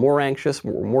polls. We're more anxious,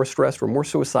 we're more stressed, we're more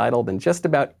suicidal than just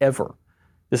about ever.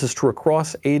 This is true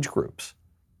across age groups.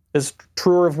 It's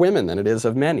truer of women than it is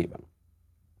of men even.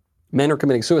 Men are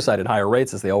committing suicide at higher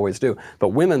rates, as they always do, but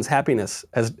women's happiness,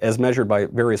 as measured by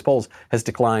various polls, has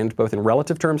declined both in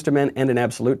relative terms to men and in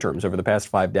absolute terms over the past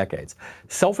 5 decades.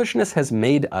 Selfishness has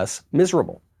made us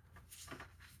miserable.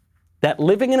 That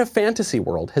living in a fantasy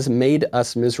world has made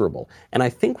us miserable, and I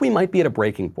think we might be at a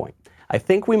breaking point. I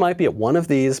think we might be at one of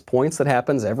these points that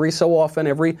happens every so often,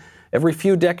 every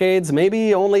few decades,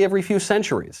 maybe only every few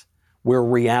centuries, where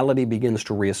reality begins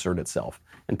to reassert itself.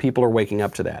 And people are waking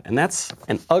up to that. And that's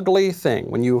an ugly thing.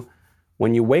 When you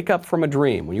wake up from a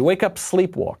dream, when you wake up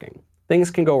sleepwalking,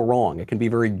 things can go wrong. It can be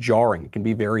very jarring. It can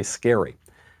be very scary.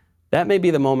 That may be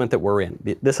the moment that we're in.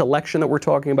 This election that we're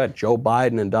talking about, Joe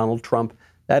Biden and Donald Trump,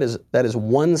 that is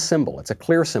one symbol. It's a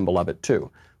clear symbol of it too.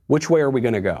 Which way are we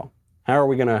going to go? How are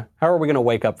we going to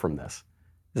wake up from this?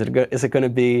 Is it going to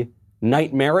be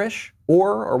nightmarish,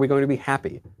 or are we going to be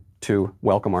happy to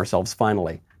welcome ourselves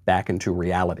finally back into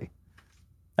reality?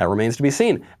 That remains to be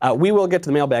seen. We will get to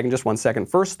the mailbag in just 1 second.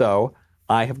 First, though,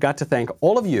 I have got to thank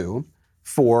all of you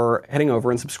for heading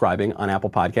over and subscribing on Apple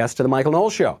Podcasts to The Michael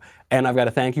Knowles Show. And I've got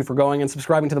to thank you for going and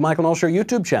subscribing to The Michael Knowles Show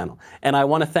YouTube channel. And I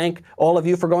want to thank all of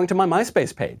you for going to my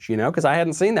MySpace page, because I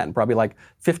hadn't seen that in probably like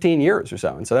 15 years or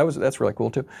so. And so that's really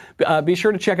cool, too. Be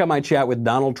sure to check out my chat with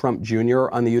Donald Trump Jr.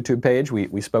 on the YouTube page.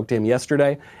 We spoke to him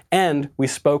yesterday. And we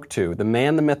spoke to the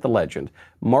man, the myth, the legend,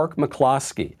 Mark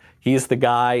McCloskey. He's the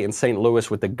guy in St. Louis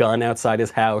with the gun outside his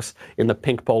house in the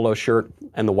pink polo shirt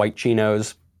and the white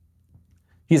chinos.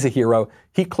 He's a hero.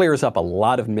 He clears up a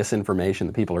lot of misinformation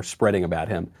that people are spreading about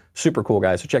him. Super cool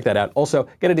guy, so check that out. Also,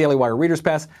 get a Daily Wire Reader's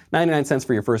Pass, 99 cents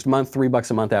for your first month,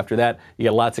 $3 a month after that. You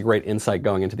get lots of great insight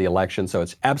going into the election, so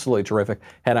it's absolutely terrific.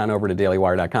 Head on over to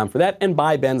dailywire.com for that and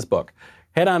buy Ben's book.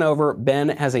 Head on over. Ben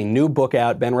has a new book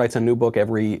out. Ben writes a new book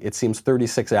every, it seems,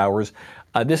 36 hours.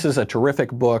 This is a terrific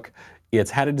book.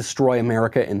 It's How to Destroy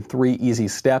America in 3 Easy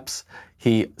Steps.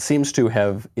 He seems to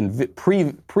have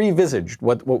pre-visaged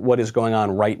what is going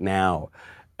on right now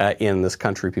in this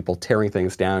country, people tearing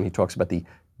things down. He talks about the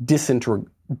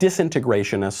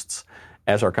disintegrationists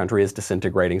as our country is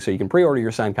disintegrating. So you can pre-order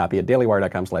your signed copy at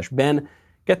dailywire.com/Ben.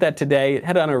 Get that today.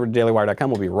 Head on over to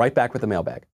dailywire.com. We'll be right back with the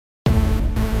mailbag.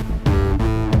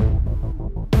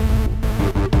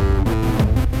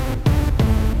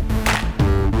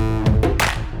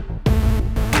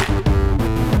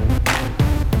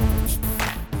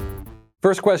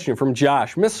 First question from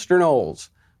Josh. Mr. Knowles,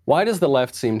 Why does the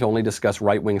left seem to only discuss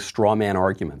right-wing straw man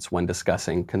arguments when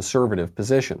discussing conservative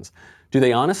positions? Do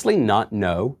they honestly not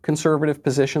know conservative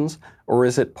positions, or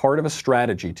is it part of a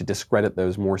strategy to discredit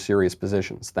those more serious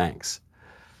positions? Thanks.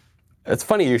 It's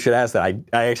funny you should ask that.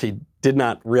 I actually did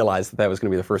not realize that was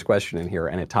going to be the first question in here,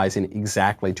 and it ties in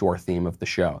exactly to our theme of the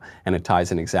show, and it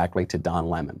ties in exactly to Don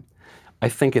Lemon. I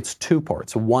think it's two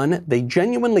parts. One, they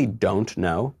genuinely don't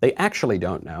know. They actually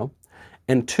don't know.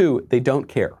 And two, they don't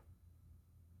care.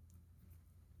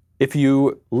 If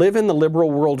you live in the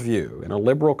liberal worldview, in a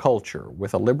liberal culture,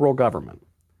 with a liberal government,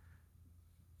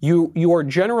 you are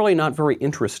generally not very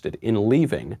interested in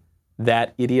leaving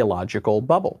that ideological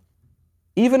bubble.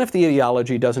 Even if the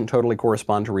ideology doesn't totally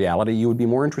correspond to reality, you would be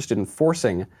more interested in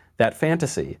forcing that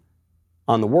fantasy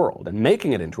on the world and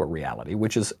making it into a reality,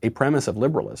 which is a premise of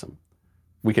liberalism.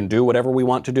 We can do whatever we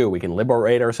want to do. We can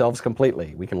liberate ourselves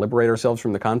completely. We can liberate ourselves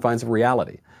from the confines of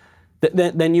reality.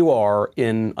 Than you are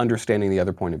in understanding the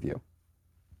other point of view.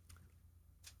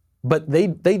 But they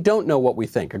don't know what we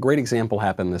think. A great example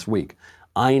happened this week.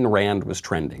 Ayn Rand was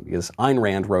trending because Ayn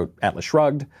Rand wrote Atlas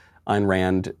Shrugged. Ayn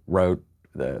Rand wrote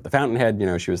the Fountainhead. You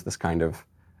know, she was this kind of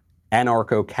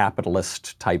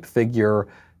anarcho-capitalist type figure.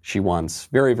 She wants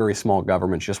very, very small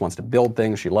government. She just wants to build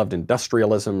things. She loved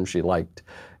industrialism. She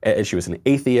was an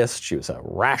atheist. She was a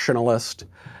rationalist.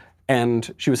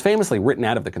 And she was famously written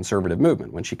out of the conservative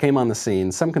movement. When she came on the scene,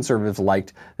 some conservatives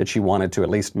liked that she wanted to at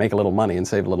least make a little money and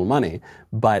save a little money.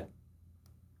 But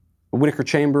Whittaker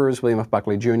Chambers, William F.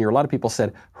 Buckley Jr., a lot of people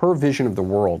said her vision of the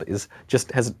world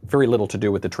has very little to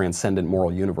do with the transcendent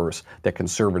moral universe that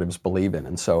conservatives believe in.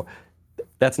 And so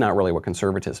that's not really what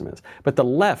conservatism is. But the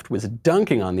left was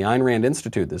dunking on the Ayn Rand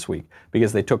Institute this week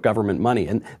because they took government money.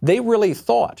 And they really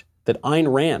thought that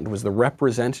Ayn Rand was the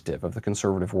representative of the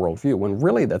conservative worldview, when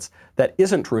really that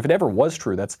isn't true. If it ever was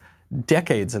true, that's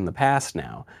decades in the past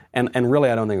now. And really,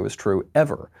 I don't think it was true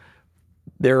ever.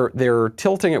 They're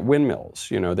tilting at windmills.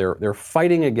 You know, they're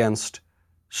fighting against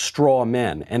straw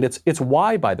men. And it's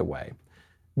why, by the way,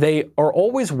 they are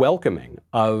always welcoming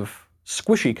of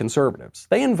squishy conservatives.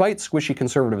 They invite squishy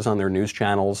conservatives on their news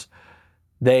channels.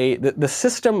 The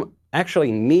system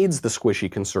actually needs the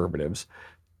squishy conservatives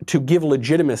to give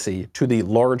legitimacy to the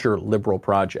larger liberal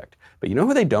project. But you know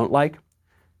who they don't like?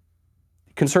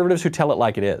 Conservatives who tell it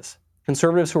like it is.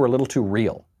 Conservatives who are a little too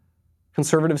real.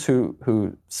 Conservatives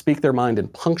who speak their mind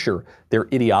and puncture their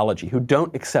ideology, who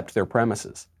don't accept their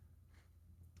premises.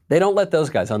 They don't let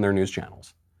those guys on their news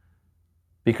channels.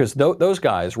 Because those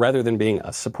guys, rather than being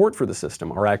a support for the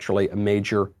system, are actually a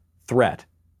major threat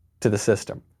to the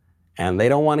system. And they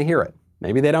don't want to hear it.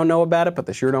 Maybe they don't know about it, but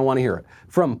they sure don't want to hear it.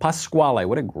 From Pasquale,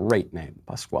 what a great name,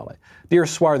 Pasquale. Dear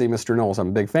Swarthy Mr. Knowles, I'm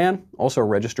a big fan, also a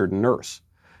registered nurse.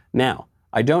 Now,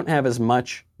 I don't have as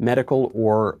much medical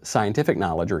or scientific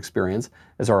knowledge or experience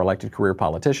as our elected career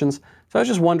politicians, so I was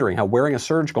just wondering how wearing a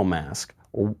surgical mask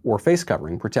or face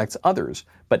covering protects others,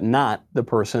 but not the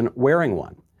person wearing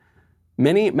one.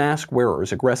 Many mask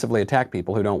wearers aggressively attack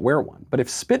people who don't wear one, but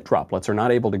if spit droplets are not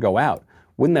able to go out,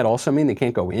 wouldn't that also mean they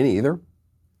can't go in either?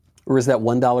 Or is that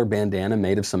 $1 bandana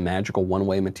made of some magical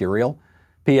one-way material?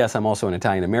 P.S. I'm also an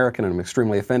Italian-American and I'm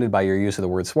extremely offended by your use of the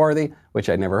word swarthy, which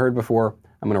I'd never heard before.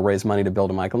 I'm going to raise money to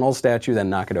build a Michael Knowles statue, then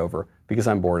knock it over because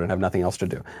I'm bored and have nothing else to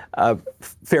do.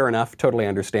 Fair enough, totally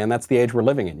understand. That's the age we're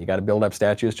living in. You got to build up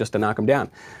statues just to knock them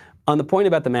down. On the point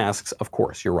about the masks, of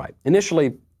course, you're right.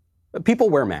 Initially, people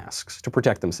wear masks to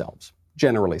protect themselves,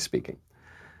 generally speaking.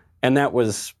 And that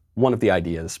was one of the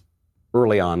ideas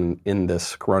early on in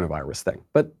this coronavirus thing.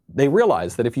 But they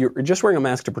realized that if you're just wearing a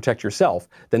mask to protect yourself,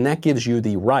 then that gives you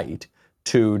the right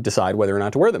to decide whether or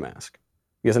not to wear the mask.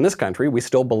 Because in this country, we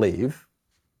still believe,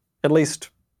 at least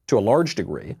to a large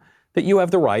degree, that you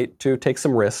have the right to take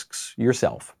some risks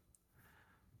yourself.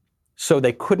 So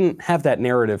they couldn't have that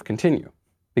narrative continue,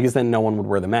 because then no one would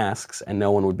wear the masks and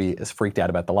no one would be as freaked out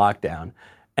about the lockdown,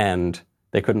 and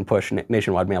they couldn't push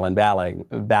nationwide mail-in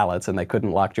ballots, and they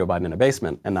couldn't lock Joe Biden in a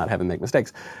basement and not have him make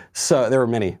mistakes. So there were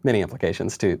many, many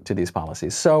implications to these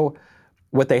policies. So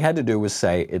what they had to do was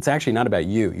say, it's actually not about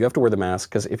you. You have to wear the mask,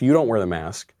 because if you don't wear the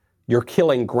mask, you're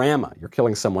killing grandma. You're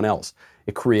killing someone else.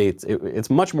 It's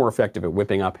much more effective at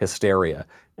whipping up hysteria,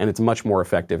 and it's much more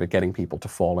effective at getting people to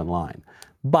fall in line.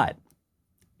 But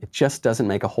it just doesn't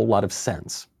make a whole lot of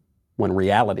sense when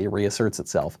reality reasserts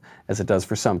itself, as it does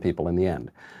for some people in the end.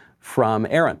 From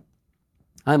Aaron.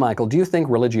 Hi, Michael. Do you think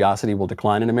religiosity will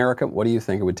decline in America? What do you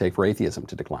think it would take for atheism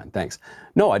to decline? Thanks.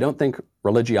 No, I don't think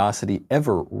religiosity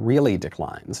ever really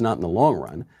declines, not in the long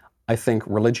run. I think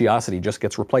religiosity just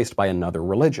gets replaced by another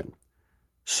religion.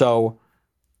 So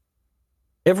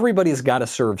Everybody's got to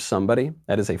serve somebody.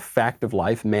 That is a fact of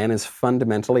life. Man is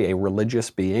fundamentally a religious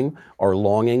being. Our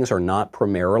longings are not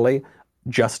primarily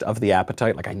just of the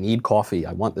appetite, like I need coffee,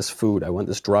 I want this food, I want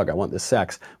this drug, I want this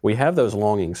sex. We have those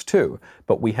longings too,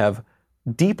 but we have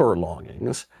deeper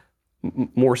longings,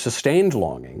 more sustained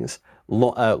longings,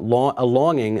 a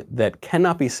longing that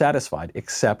cannot be satisfied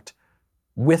except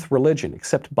with religion,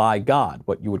 except by God,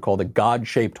 what you would call the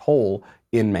God-shaped hole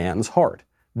in man's heart.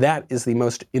 That is the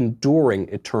most enduring,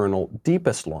 eternal,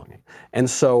 deepest longing. And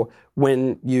so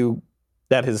when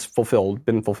that has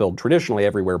been fulfilled traditionally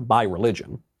everywhere by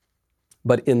religion,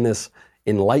 but in this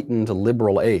enlightened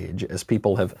liberal age, as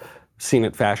people have seen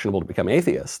it fashionable to become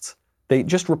atheists, they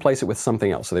just replace it with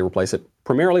something else. So they replace it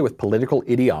primarily with political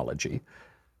ideology,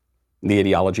 the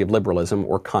ideology of liberalism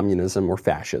or communism or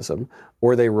fascism,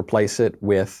 or they replace it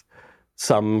with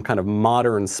some kind of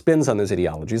modern spins on those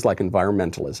ideologies, like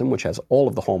environmentalism, which has all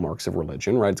of the hallmarks of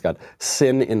religion, right? It's got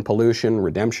sin in pollution,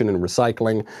 redemption in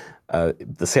recycling,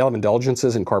 the sale of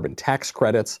indulgences and carbon tax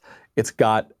credits. It's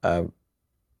got an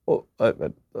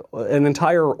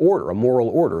entire order, a moral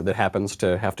order that happens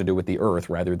to have to do with the earth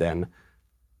rather than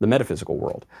the metaphysical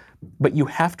world. But you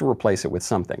have to replace it with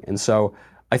something. And so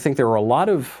I think there are a lot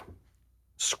of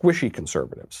squishy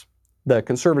conservatives, the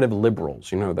conservative liberals,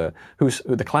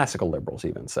 the classical liberals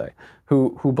even say,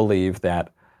 who believe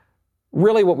that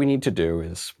really what we need to do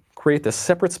is create this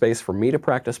separate space for me to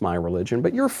practice my religion,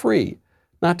 but you're free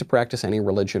not to practice any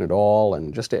religion at all,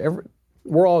 and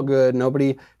we're all good,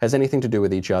 nobody has anything to do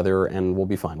with each other, and we'll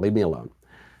be fine, leave me alone.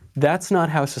 That's not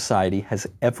how society has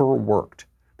ever worked.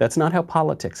 That's not how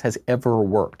politics has ever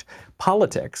worked.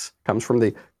 Politics comes from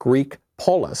the Greek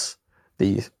polis,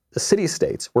 the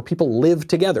city-states, where people live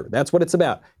together. That's what it's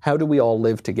about. How do we all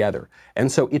live together?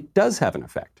 And so it does have an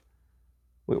effect.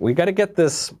 We got to get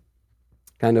this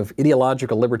kind of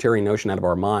ideological libertarian notion out of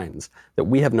our minds that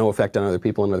we have no effect on other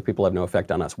people and other people have no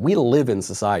effect on us. We live in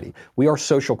society. We are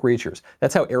social creatures.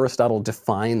 That's how Aristotle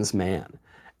defines man.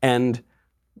 And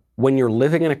when you're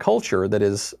living in a culture that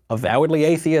is avowedly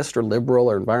atheist or liberal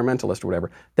or environmentalist or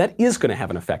whatever, that is going to have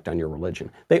an effect on your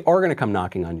religion. They are going to come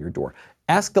knocking on your door.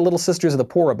 Ask the Little Sisters of the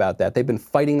Poor about that. They've been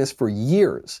fighting this for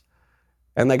years.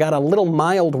 And they got a little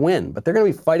mild win, but they're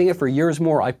going to be fighting it for years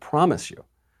more, I promise you.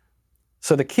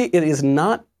 So the key, it is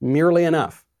not merely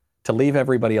enough to leave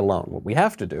everybody alone. What we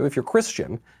have to do, if you're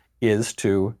Christian, is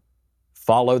to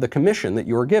follow the commission that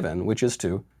you are given, which is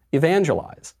to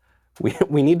evangelize.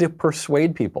 We need to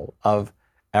persuade people of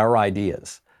our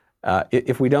ideas.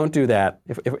 If we don't do that,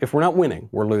 if we're not winning,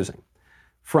 we're losing.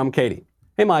 From Katie.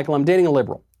 Hey, Michael, I'm dating a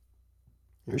liberal.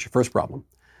 Here's your first problem.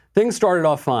 Things started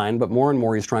off fine, but more and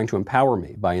more he's trying to empower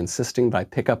me by insisting that I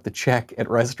pick up the check at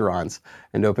restaurants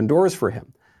and open doors for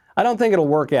him. I don't think it'll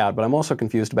work out, but I'm also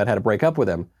confused about how to break up with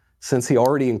him since he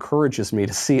already encourages me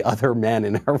to see other men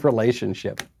in our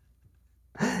relationship.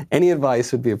 Any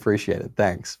advice would be appreciated.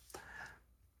 Thanks.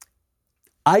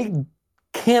 I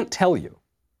can't tell you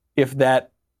if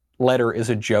that letter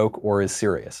is a joke or is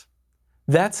serious.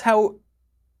 That's how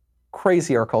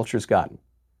crazy our culture's gotten.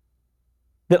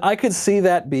 That I could see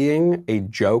that being a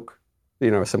joke.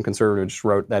 Some conservative just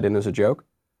wrote that in as a joke.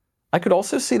 I could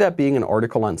also see that being an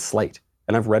article on Slate.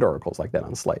 And I've read articles like that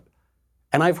on Slate.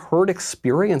 And I've heard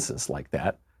experiences like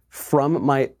that from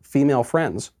my female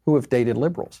friends who have dated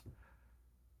liberals.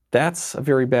 That's a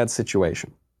very bad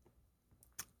situation.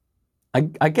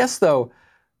 I guess, though,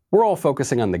 we're all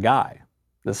focusing on the guy,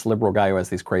 this liberal guy who has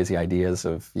these crazy ideas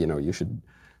of, you should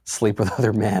sleep with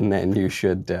other men and you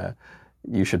should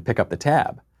pick up the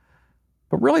tab.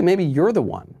 But really, maybe you're the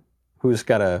one who's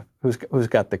got the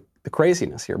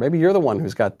craziness here. Maybe you're the one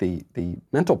who's got the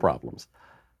mental problems.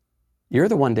 You're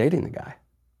the one dating the guy.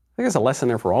 I think there's a lesson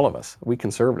there for all of us, we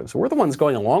conservatives. We're the ones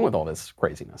going along with all this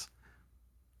craziness.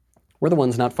 We're the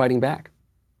ones not fighting back.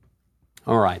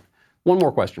 All right. One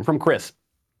more question from Chris.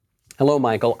 Hello,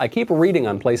 Michael. I keep reading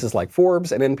on places like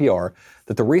Forbes and NPR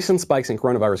that the recent spikes in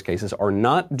coronavirus cases are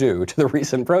not due to the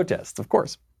recent protests, of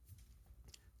course.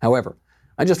 However,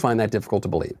 I just find that difficult to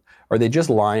believe. Are they just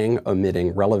lying,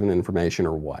 omitting relevant information,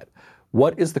 or what?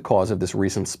 What is the cause of this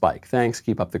recent spike? Thanks.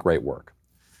 Keep up the great work.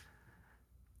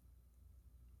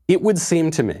 It would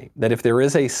seem to me that if there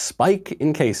is a spike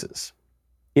in cases,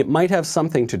 it might have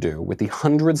something to do with the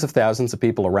hundreds of thousands of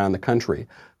people around the country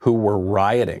who were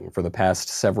rioting for the past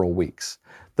several weeks.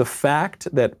 The fact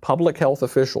that public health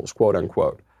officials, quote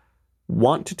unquote,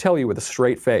 want to tell you with a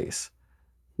straight face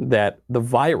that the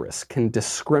virus can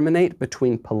discriminate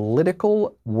between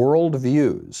political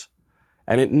worldviews,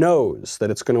 and it knows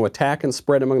that it's going to attack and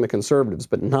spread among the conservatives,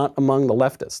 but not among the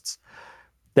leftists,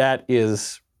 that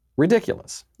is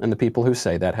ridiculous. And the people who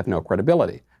say that have no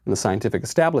credibility. and the scientific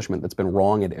establishment that's been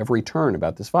wrong at every turn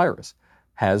about this virus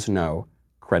has no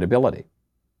credibility.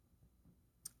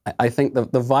 I think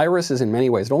the virus is in many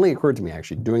ways, it only occurred to me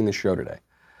actually doing this show today,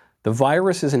 the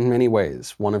virus is in many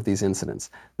ways one of these incidents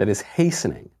that is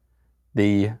hastening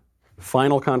the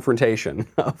final confrontation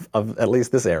of at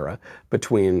least this era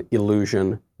between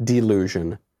illusion,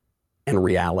 delusion, and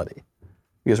reality.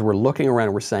 Because we're looking around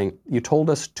and we're saying, you told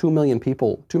us 2 million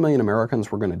people, 2 million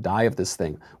Americans were going to die of this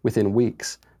thing within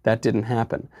weeks. That didn't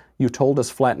happen. You told us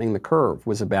flattening the curve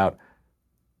was about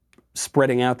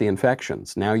spreading out the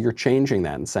infections. Now you're changing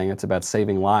that and saying it's about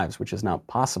saving lives, which is not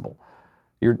possible.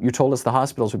 You told us the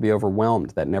hospitals would be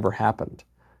overwhelmed. That never happened.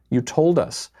 You told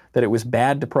us that it was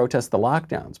bad to protest the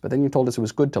lockdowns, but then you told us it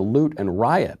was good to loot and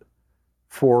riot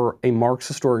for a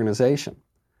Marxist organization.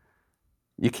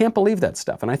 You can't believe that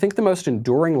stuff. And I think the most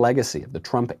enduring legacy of the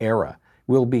Trump era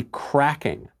will be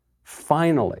cracking,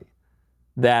 finally,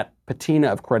 that patina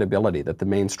of credibility that the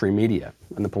mainstream media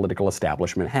and the political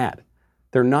establishment had.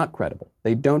 They're not credible.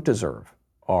 They don't deserve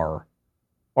our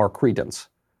credence.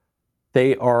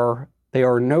 They are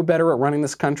no better at running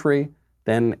this country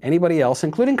than anybody else,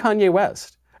 including Kanye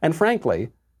West. And frankly,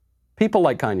 people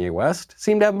like Kanye West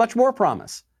seem to have much more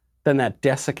promise than that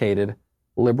desiccated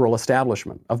liberal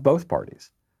establishment of both parties.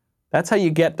 That's how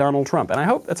you get Donald Trump. And I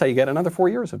hope that's how you get another 4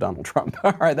 years of Donald Trump.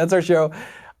 All right, that's our show.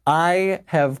 I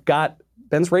have got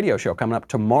Ben's radio show coming up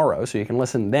tomorrow, so you can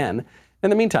listen then. In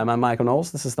the meantime, I'm Michael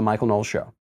Knowles. This is The Michael Knowles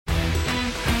Show.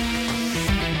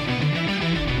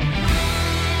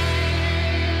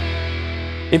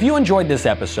 If you enjoyed this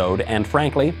episode, and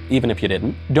frankly, even if you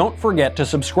didn't, don't forget to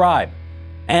subscribe.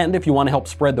 And if you want to help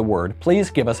spread the word,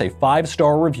 please give us a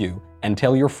 5-star review and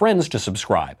tell your friends to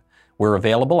subscribe. We're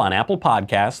available on Apple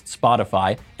Podcasts,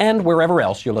 Spotify, and wherever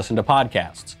else you listen to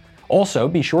podcasts. Also,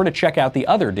 be sure to check out the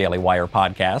other Daily Wire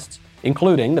podcasts,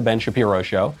 including The Ben Shapiro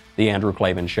Show, The Andrew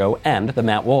Klavan Show, and The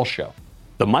Matt Walsh Show.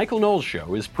 The Michael Knowles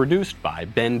Show is produced by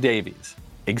Ben Davies.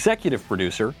 Executive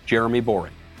producer, Jeremy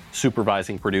Boring.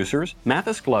 Supervising producers,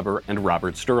 Mathis Glover and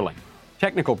Robert Sterling.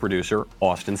 Technical producer,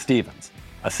 Austin Stevens.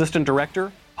 Assistant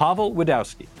director, Pavel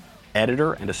Wadowski.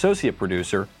 Editor and associate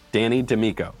producer, Danny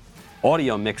D'Amico.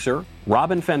 Audio mixer,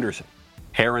 Robin Fenderson.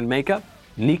 Hair and makeup,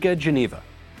 Nika Geneva.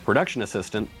 Production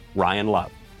assistant, Ryan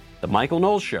Love. The Michael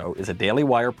Knowles Show is a Daily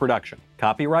Wire production.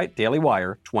 Copyright Daily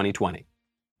Wire 2020.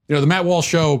 You know, the Matt Walsh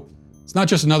Show, it's not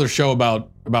just another show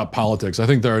about politics. I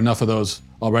think there are enough of those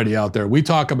already out there. We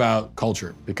talk about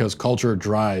culture because culture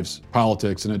drives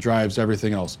politics and it drives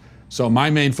everything else. So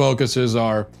my main focuses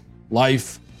are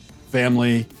life,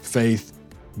 family, faith.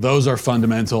 Those are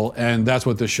fundamental, and that's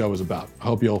what this show is about. I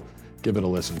hope you'll give it a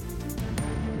listen.